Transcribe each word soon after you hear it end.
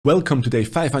Welcome to day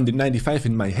 595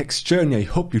 in my HEX journey. I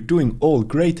hope you're doing all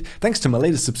great. Thanks to my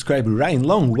latest subscriber Ryan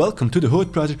Long. Welcome to the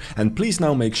Hood brother, and please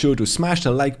now make sure to smash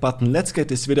the like button. Let's get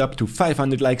this video up to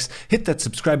 500 likes. Hit that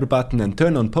subscriber button and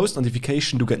turn on post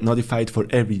notification to get notified for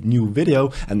every new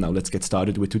video. And now let's get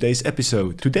started with today's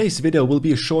episode. Today's video will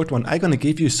be a short one. I'm gonna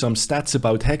give you some stats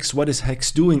about HEX. What is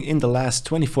HEX doing in the last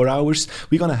 24 hours?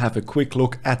 We're gonna have a quick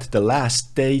look at the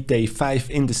last day, day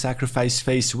 5 in the sacrifice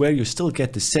phase, where you still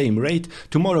get the same rate.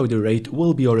 Tomorrow the rate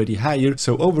will be already higher.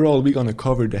 So overall we're gonna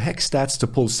cover the HEX stats, the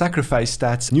Pulse sacrifice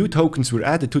stats. New tokens were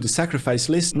added to the sacrifice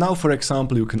list. Now for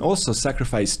example you can also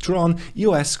sacrifice Tron,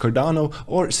 EOS, Cardano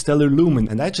or Stellar Lumen,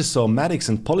 and I just saw Maddox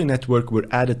and Poly Network were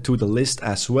added to the list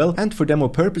as well. And for demo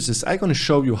purposes I'm gonna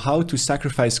show you how to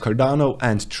sacrifice Cardano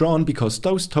and Tron, because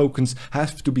those tokens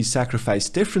have to be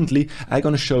sacrificed differently. I'm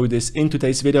gonna show this in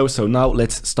today's video, so now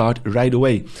let's start right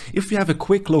away. If we have a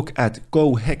quick look at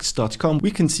gohex.com,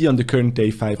 we can see on the current day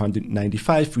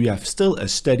 595 we have still a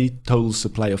steady total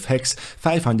supply of HEX,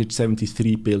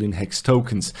 573 billion HEX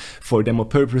tokens. For demo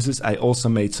purposes I also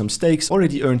made some stakes,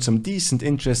 already earned some decent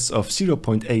interests of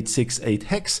 0.868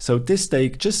 HEX. So this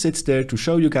stake just sits there to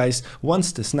show you guys,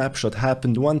 once the snapshot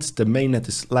happened, once the mainnet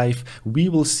is live, we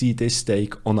will see this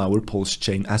stake on our Pulse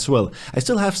chain as well. I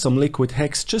still have some liquid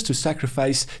HEX just to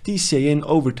sacrifice DCA in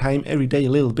over time, every day a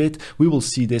little bit. We will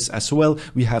see this as well.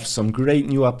 We have some great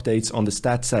new updates on the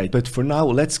stat side, but for now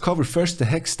let's cover first the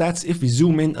HEX stats. If we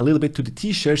zoom in a little bit to the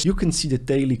T-shares, you can see the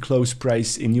daily close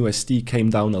price in USD came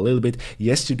down a little bit.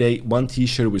 Yesterday one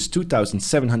T-share was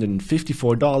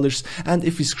 $2,754, and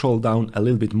if we scroll down a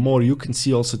little bit more you can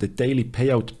see also the daily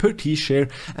payout per T-share,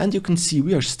 and you can see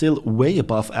we are still way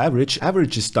above average.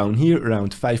 Average is down here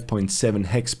around 5.7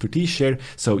 HEX per T-share.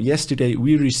 So yesterday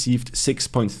we received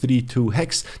 6.32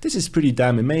 HEX. This is pretty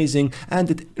damn amazing,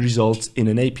 and it results in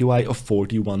an APY of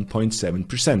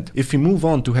 41.7%. If we move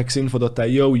on to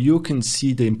hexinfo.io, you can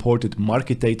see the imported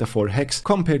market data for HEX.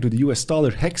 Compared to the US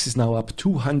dollar, HEX is now up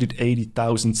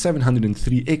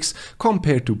 280,703 X.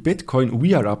 Compared to Bitcoin,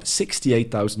 we are up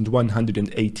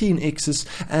 68,118 X's,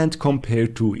 and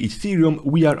compared to Ethereum,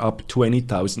 we are up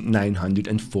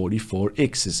 20,944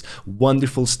 X's.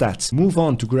 Wonderful stats. Move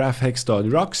on to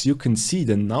graphhex.rocks. You can see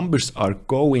the numbers are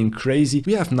going crazy.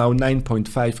 We have now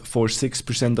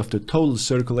 9.546% of the total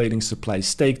circulating supply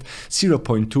staked,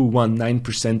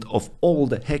 0.219% of all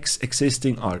the HEX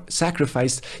existing are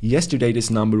sacrificed. Yesterday this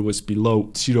number was below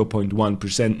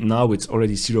 0.1%, now it's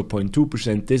already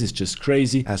 0.2%. This is just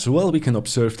crazy. As well, we can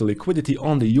observe the liquidity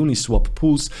on the Uniswap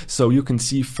pools, so you can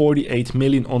see 48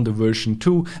 million on the version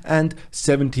 2 and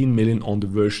 17 million on the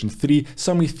version 3.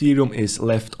 Some Ethereum is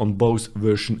left on both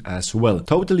versions as well.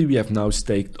 Totally we have now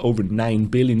staked over 9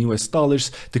 billion US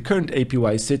dollars. The current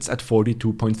APY sits at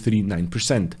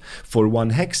 42.39%. For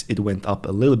one HEX it went up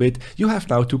a little bit. You have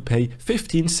now to pay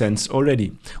 15 cents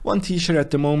already. One T-share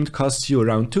at the moment costs you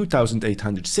around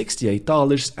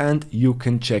 $2,868, and you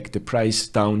can check the price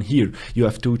down here. You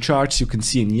have two charts. You can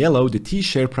see in yellow the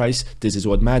T-share price, this is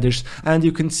what matters, and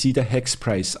you can see the HEX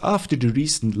price. After the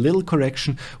recent little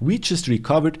correction we just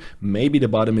recovered. Maybe the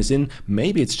bottom is in,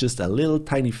 maybe it's just a little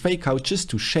tiny fake out just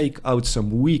to shake out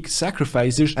some weak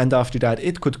sacrificers, and after that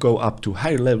it could go up to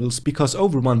higher levels, because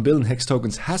over 1 billion HEX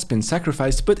tokens has been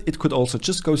sacrificed, but it could also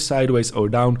just go sideways or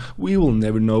down. We will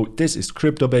never know. This is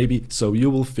crypto, baby, so you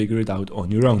will figure it out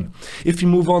on your own. If you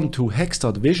move on to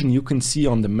hex.vision, you can see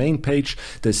on the main page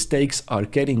the stakes are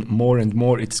getting more and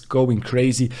more. It's going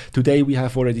crazy. Today we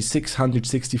have already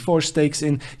 664 stakes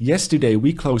in. Yesterday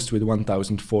we closed with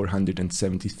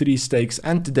 1,473 stakes,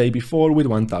 and the day before with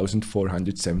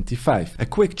 1,475. A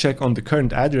quick check on the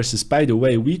current addresses. By the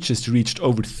way, we just reached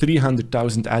over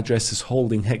 300,000 addresses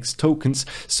holding HEX tokens,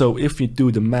 so if we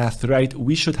do the math right,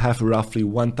 we should have roughly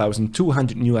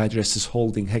 1,200 new addresses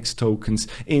holding HEX tokens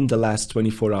in the last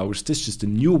 24 hours. This is just the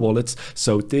new wallets,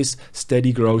 so this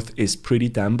steady growth is pretty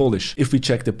damn bullish. If we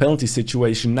check the penalty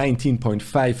situation,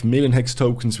 19.5 million HEX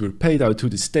tokens were paid out to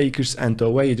the stakers, and the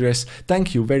away address,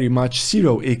 thank you very much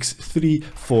 0x3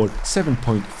 for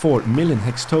 7.4 million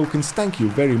HEX tokens. Thank you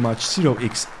very much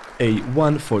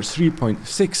 0x1 for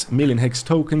 3.6 million HEX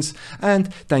tokens,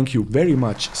 and thank you very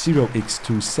much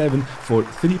 0x27 for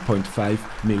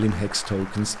 3.5 million HEX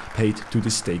tokens paid to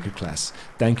the staker class.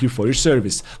 Thank you for your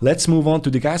service. Let's move on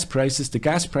to the gas prices. The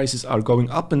gas prices are going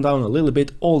up and down a little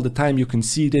bit all the time. You can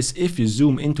see this if you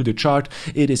zoom into the chart.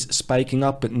 It is spiking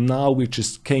up, but now we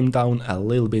just came down a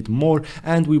little bit more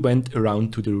and we went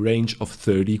around to the range of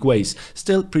 30 guays.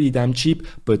 Still pretty damn cheap,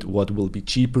 but what will be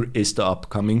cheaper is the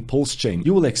upcoming Pulse chain.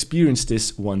 You will expect experience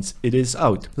this once it is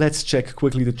out. Let's check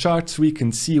quickly the charts. We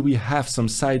can see we have some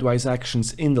sidewise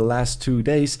actions in the last 2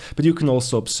 days, but you can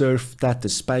also observe that the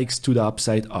spikes to the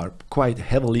upside are quite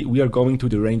heavily. We are going to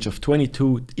the range of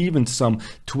 22, even some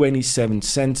 27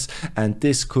 cents, and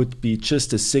this could be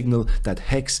just a signal that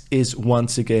HEX is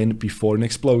once again before an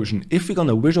explosion. If we're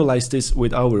gonna visualize this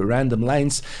with our random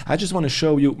lines, I just want to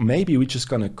show you, maybe we're just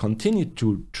gonna continue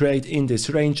to trade in this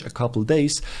range a couple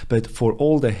days, but for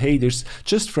all the haters,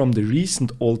 just from the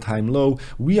recent all-time low,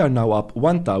 we are now up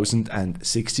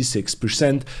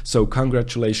 1066%, so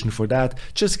congratulations for that.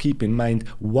 Just keep in mind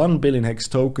 1 billion HEX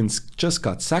tokens just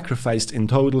got sacrificed in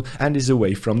total and is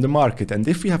away from the market. And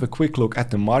if we have a quick look at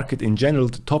the market in general,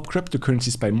 the top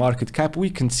cryptocurrencies by market cap,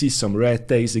 we can see some red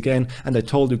days again, and I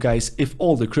told you guys, if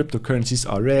all the cryptocurrencies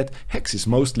are red, HEX is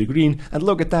mostly green, and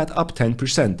look at that, up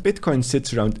 10%. Bitcoin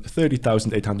sits around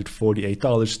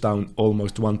 $30,848, down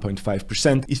almost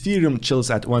 1.5%. Ethereum chills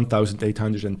at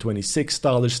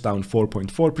 $1,826, down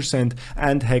 4.4%,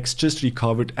 and HEX just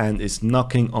recovered and is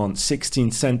knocking on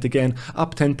 16 cents again,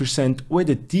 up 10% with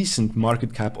a decent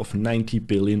market cap of 90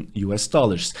 billion US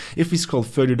dollars. If we scroll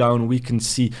further down, we can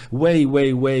see way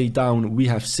down we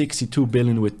have 62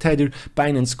 billion with Tether.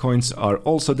 Binance coins are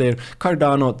also there.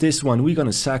 Cardano, this one we're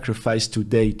gonna sacrifice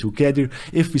today together.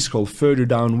 If we scroll further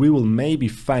down, we will maybe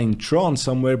find Tron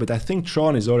somewhere, but I think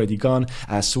Tron is already gone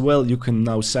as well. You can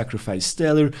now sacrifice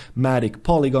Stellar, Matic,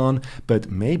 Polygon, but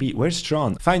maybe where's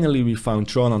Tron? Finally, we found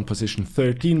Tron on position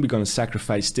 13. We're gonna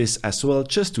sacrifice this as well,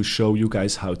 just to show you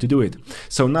guys how to do it.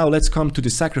 So now let's come to the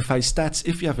sacrifice stats.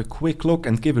 If you have a quick look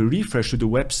and give a refresh to the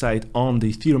website on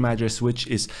the Ethereum address, which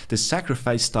is the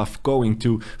sacrifice stuff going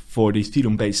to for the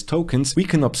Ethereum based tokens, we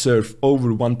can observe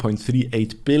over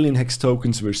 1.38 billion HEX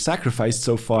tokens were sacrificed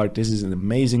so far. This is an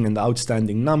amazing and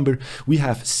outstanding number. We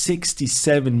have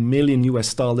 67 million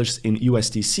US dollars in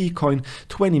USDC coin,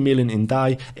 20 million in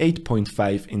DAI,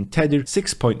 8.5 in Tether,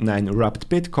 6.9 wrapped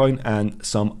Bitcoin, and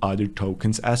some other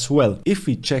tokens as well. If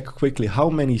we check quickly how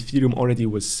many Ethereum already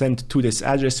was sent to this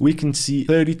address, we can see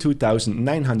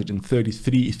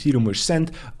 32,933 Ethereum were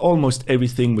sent. Almost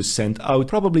everything was sent out,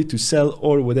 probably to sell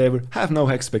or whatever. Have no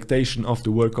expectation of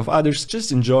the work of others.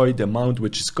 Just enjoy the amount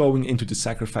which is going into the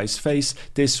sacrifice phase.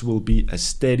 This will be a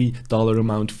steady dollar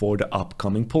amount for the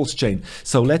upcoming PulseChain.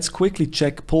 So let's quickly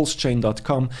check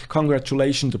PulseChain.com.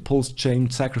 Congratulations, the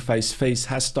PulseChain sacrifice phase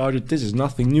has started. This is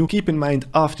nothing new. Keep in mind,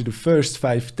 after the first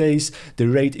 5 days, the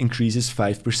rate increases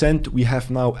 5%. We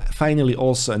have now finally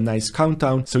also a nice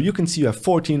countdown. So you can see you have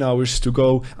 14 hours to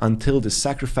go until the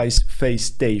sacrifice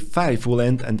phase day 5 will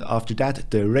end, and after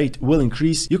that the rate will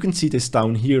increase. You can see this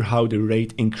down here, how the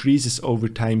rate increases over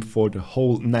time for the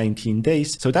whole 19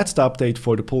 days. So that's the update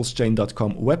for the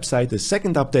PulseChain.com website. The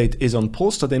second update is on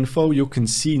Pulse.info. You can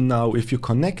see now, if you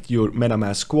connect your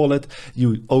MetaMask wallet,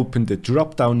 you open the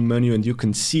drop-down menu and you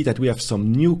can see that we have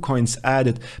some new coins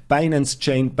added. Binance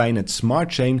Chain, Binance Smart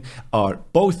Chain are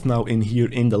both now in here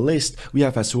in the list. We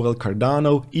have as well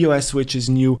Cardano, EOS, which is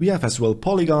new. We have as well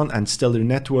Polygon and Stellar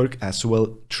Network, as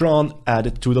well Tron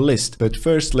added to the list. But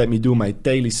first, let me do my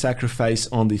daily sacrifice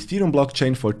on the Ethereum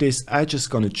blockchain. For this, I just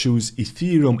gonna choose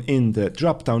Ethereum in the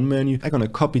drop-down menu. I'm gonna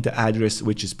copy the address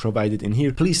which is provided in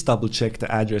here. Please double check the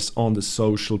address on the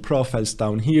social profiles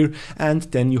down here, and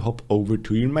then you hop over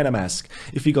to your MetaMask.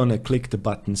 If you're gonna click the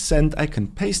button send, I can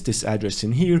paste this address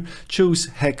in here, choose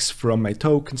HEX from my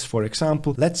tokens, for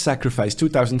example. Let's sacrifice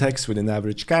 2000 HEX with an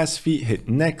average gas fee, hit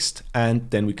next, and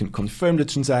then we can confirm the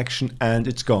transaction and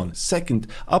it's gone. Second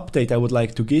update I would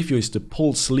like to give you is the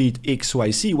Pulse Lead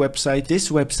XYZ website. This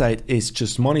website is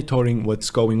just monitoring what's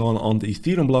going on the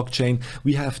Ethereum blockchain.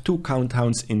 We have 2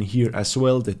 countdowns in here as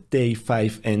well. The day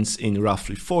 5 ends in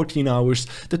roughly 14 hours.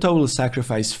 The total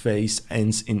sacrifice phase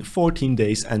ends in 14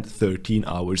 days and 13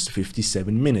 hours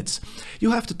 57 minutes.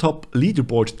 You have the top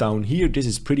leaderboard down here. This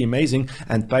is pretty amazing,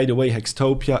 and by the way,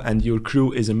 Hextopia and your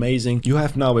crew is amazing. You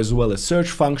have now as well a search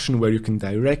function where you can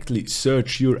directly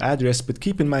search your address, but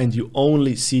keep in mind you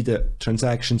only see the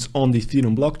transactions on the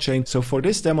Ethereum blockchain. So for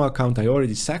this demo account, I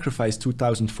already sacrificed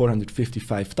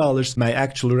 $2,455. My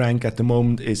actual rank at the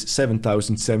moment is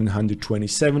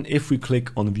 7,727. If we click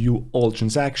on view all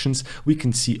transactions, we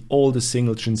can see all the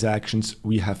single transactions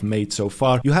we have made so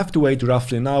far. You have to wait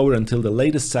roughly an hour until the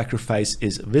latest sacrifice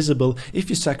is visible. If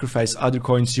you sacrifice other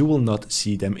coins, you will not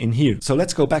see them in here. So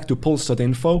let's go back to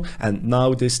Pulse.info, and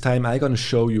now this time I'm gonna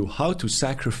show you how to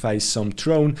sacrifice some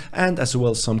Tron and as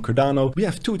well some Cardano. We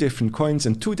have 2 different coins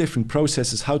and 2 different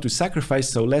processes how to sacrifice,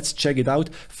 so let's check it out.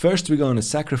 First, we're gonna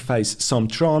sacrifice some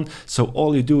Tron. So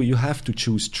all you do, you have to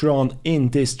choose Tron in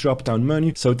this drop-down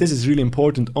menu. So this is really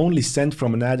important. Only send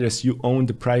from an address you own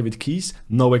the private keys.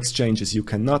 No exchanges. You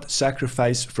cannot cannot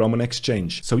sacrifice from an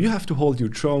exchange. So you have to hold your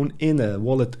Tron in a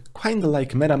wallet kind of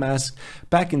like MetaMask.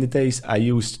 Back in the days I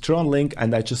used Tron Link,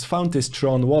 and I just found this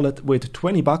Tron wallet with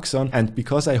 20 bucks on, and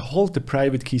because I hold the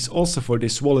private keys also for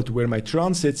this wallet where my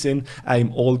Tron sits in,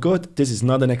 I'm all good. This is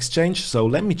not an exchange, so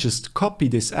let me just copy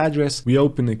this address. We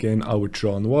open again our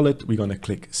Tron wallet, we're gonna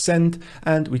click send,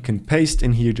 and we can paste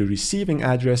in here the receiving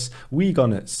address. We're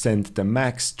gonna send the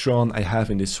max Tron I have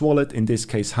in this wallet, in this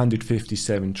case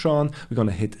 157 Tron. We're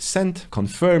gonna hit send,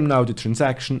 confirm now the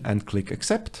transaction and click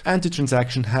accept, and the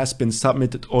transaction has been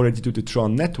submitted already to the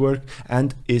Tron network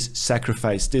and is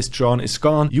sacrificed. This Tron is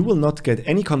gone. You will not get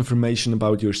any confirmation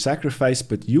about your sacrifice,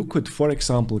 but you could, for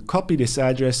example, copy this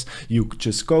address. You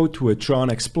just go to a Tron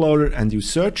Explorer and you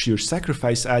search your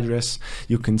sacrifice address.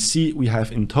 You can see we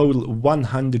have in total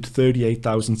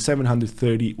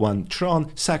 138,731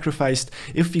 Tron sacrificed.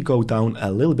 If we go down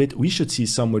a little bit, we should see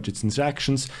somewhere the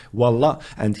transactions. Voila.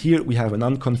 And here we have an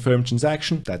unconfirmed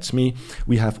transaction. That's me.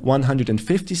 We have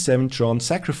 157 Tron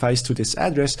sacrificed to this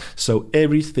address. So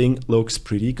everything looks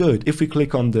pretty good. If we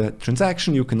click on the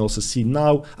transaction, you can also see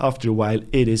now after a while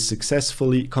it is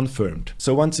successfully confirmed.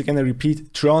 So once again I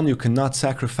repeat, Tron you cannot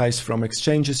sacrifice from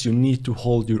exchanges, you need to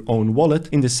hold your own wallet.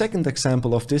 In the second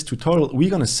example of this tutorial, we're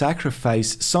gonna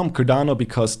sacrifice some Cardano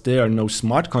because there are no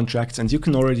smart contracts, and you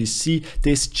can already see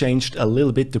this changed a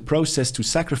little bit the process to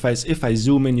sacrifice. If I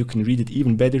zoom in, you can read it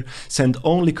even better. Send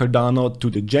only Cardano to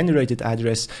the generated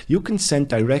address. You can send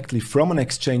directly from an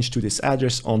exchange to this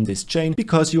address on this chain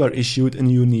because you are issued a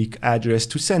unique address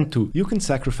to send to. You can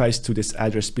sacrifice to this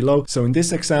address below. So in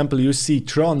this example you see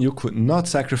Tron you could not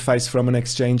sacrifice from an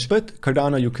exchange, but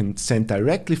Cardano you can send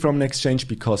directly from an exchange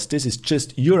because this is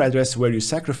just your address where you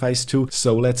sacrifice to.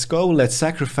 So let's go, let's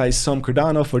sacrifice some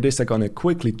Cardano. For this I'm gonna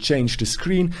quickly change the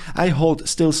screen. I hold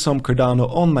still some Cardano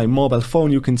on my mobile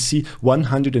phone. You can see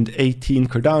 118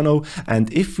 Cardano,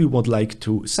 and if we would like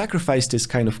to sacrifice this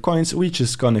kind of coins, we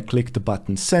just gonna click the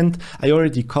button send. I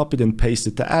already copied and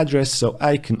pasted the address, so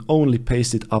I can only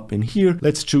paste it up in here.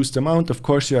 Let's choose the amount. Of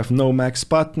course you have no max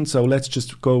button, so let's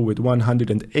just go with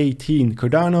 118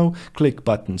 Cardano. Click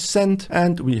button send,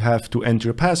 and we have to enter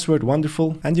a password.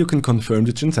 Wonderful. And you can confirm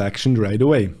the transaction right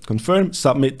away. Confirm,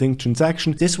 submitting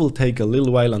transaction. This will take a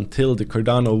little while until the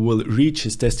Cardano will reach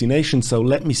its destination, so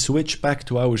let me switch back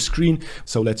to our screen.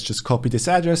 So let's just copy this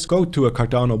address, go to a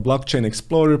Cardano blockchain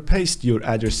explorer, paste your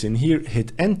address in here,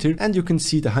 hit enter, and you can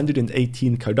see the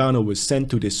 118 Cardano was sent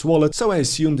to this wallet. So I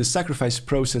assume the sacrifice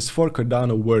process for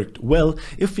Cardano worked well.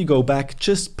 If we go back,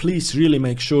 just please really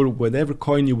make sure whatever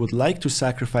coin you would like to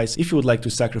sacrifice, if you would like to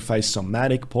sacrifice some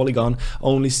Matic, Polygon,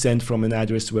 only send from an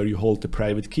address where you hold the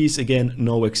private keys. Again,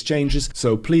 no exchanges.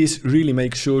 So please really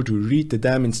make sure to read the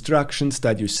damn instructions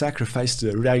that you sacrifice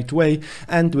the right way.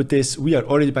 And with this, we are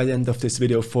already by the end of this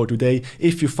video for today.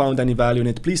 If you found any value in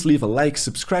it, please leave a like,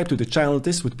 subscribe to the channel.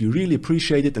 This would be really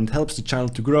appreciated and helps the channel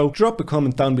to grow. Drop a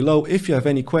comment down below if you have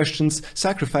any questions.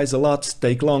 Sacrifice a lot,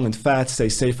 stay long and fat, stay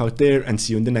safe out there, and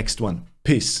see you in the next one.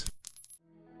 Peace.